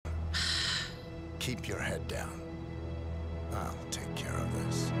Keep your head down. I'll take care of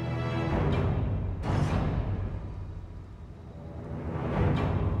this.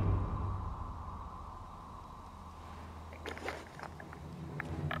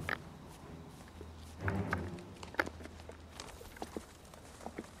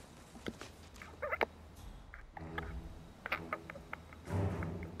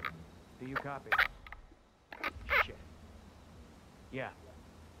 Do you copy? Shit. Yeah.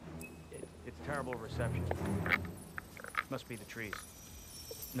 It's terrible reception. Must be the trees.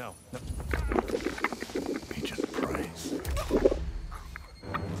 No. Agent Price.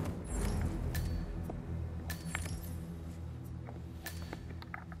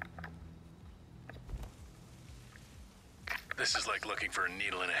 This is like looking for a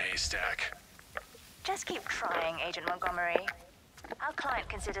needle in a haystack. Just keep trying, Agent Montgomery. Our client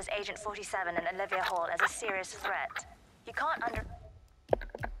considers Agent 47 and Olivia Hall as a serious threat. You can't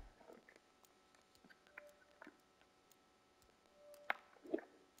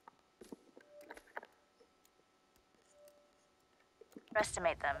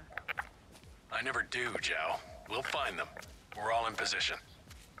underestimate them. I never do, Joe. We'll find them. We're all in position.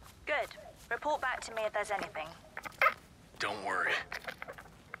 Good. Report back to me if there's anything. Don't worry.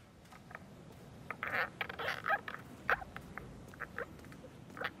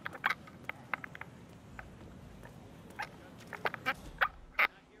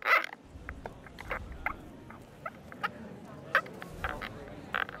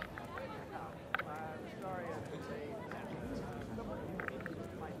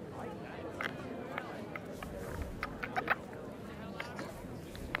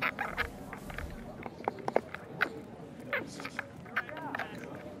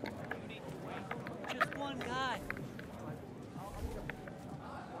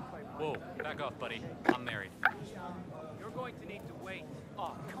 Whoa, back off, buddy. I'm married. You're going to need to wait.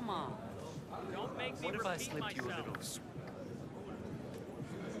 Oh, come on. Don't make me What if I repeat slipped you a myself. little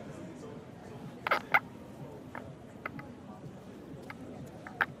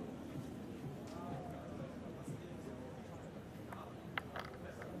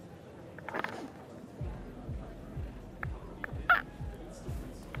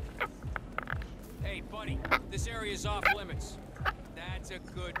Hey, buddy, this area's off limits. That's a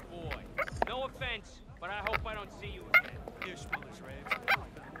good boy. No offense, but I hope I don't see you again. You smell this rave. I would love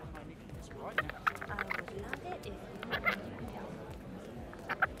it if you...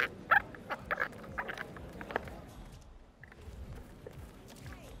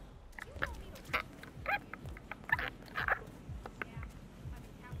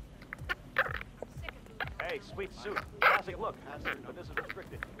 Hey, sweet suit. Classic look, but this is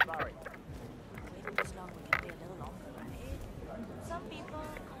restricted. Sorry. Waiting this long we can be a little longer, right? Some people...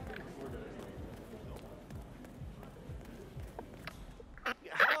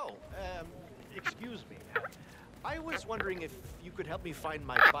 Hello. Excuse me. I was wondering if you could help me find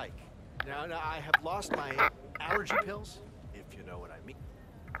my bike. Now, I have lost my allergy pills, if you know what I mean.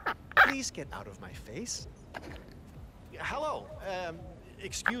 Please get out of my face. Hello.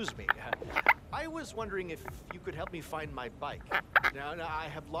 Excuse me. I was wondering if you could help me find my bike. Now, I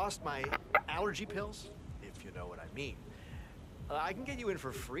have lost my allergy pills, if you know what I mean. I can get you in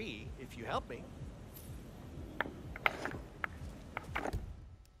for free if you help me.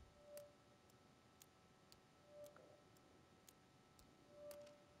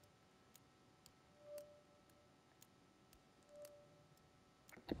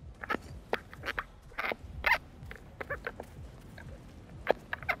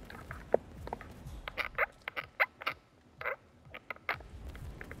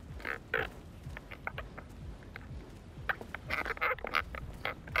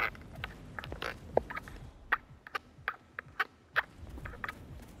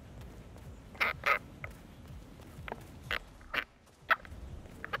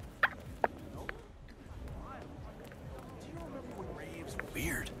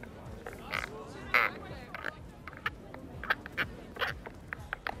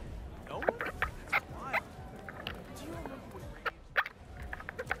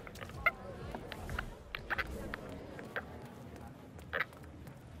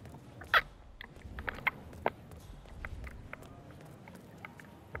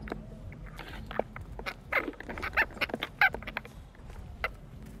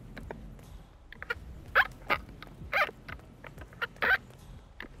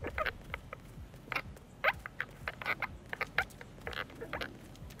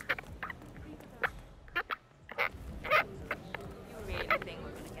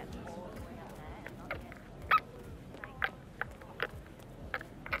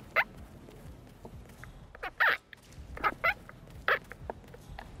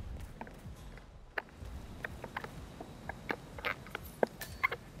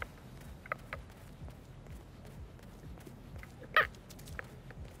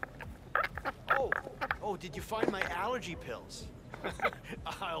 did you find my allergy pills?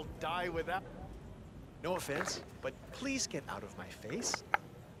 I'll die without... No offense, but please get out of my face.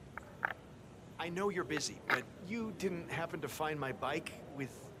 I know you're busy, but you didn't happen to find my bike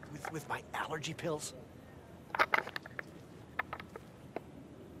with my allergy pills?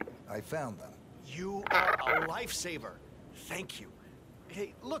 I found them. You are a lifesaver. Thank you.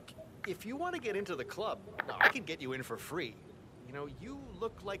 Hey, look, if you want to get into the club, I can get you in for free. You know, you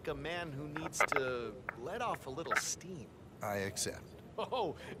look like a man who needs to let off a little steam. I accept.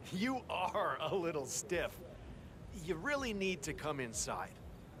 Oh, you are a little stiff. You really need to come inside.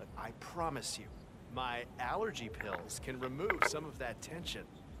 But I promise you, my allergy pills can remove some of that tension.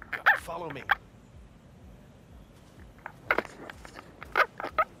 Follow me.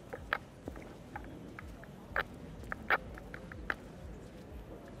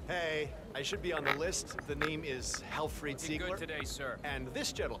 Hey, I should be on the list. The name is Helfried Looking Ziegler. good today, sir. And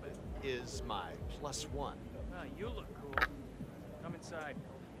this gentleman is my +1. Well, you look cool. Come inside.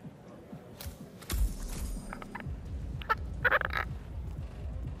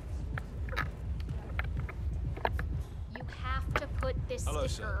 You have to put this Hello,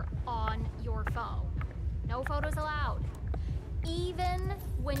 sticker on your phone. No photos allowed. Even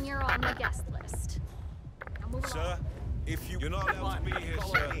when you're on the guest list. Now move Sir, along. if you're not allowed to be here,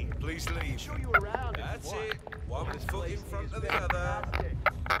 Follow sir, me. please I'll leave. show you around if you That's want. it. One This foot in place front is of the other. fantastic.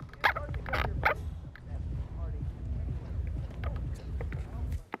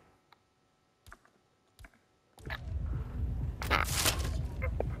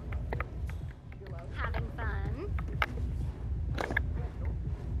 Having fun?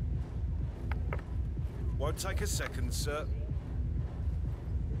 Won't take a second, sir.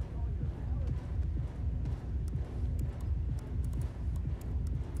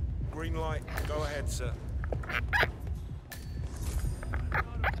 Green light. Go ahead, sir.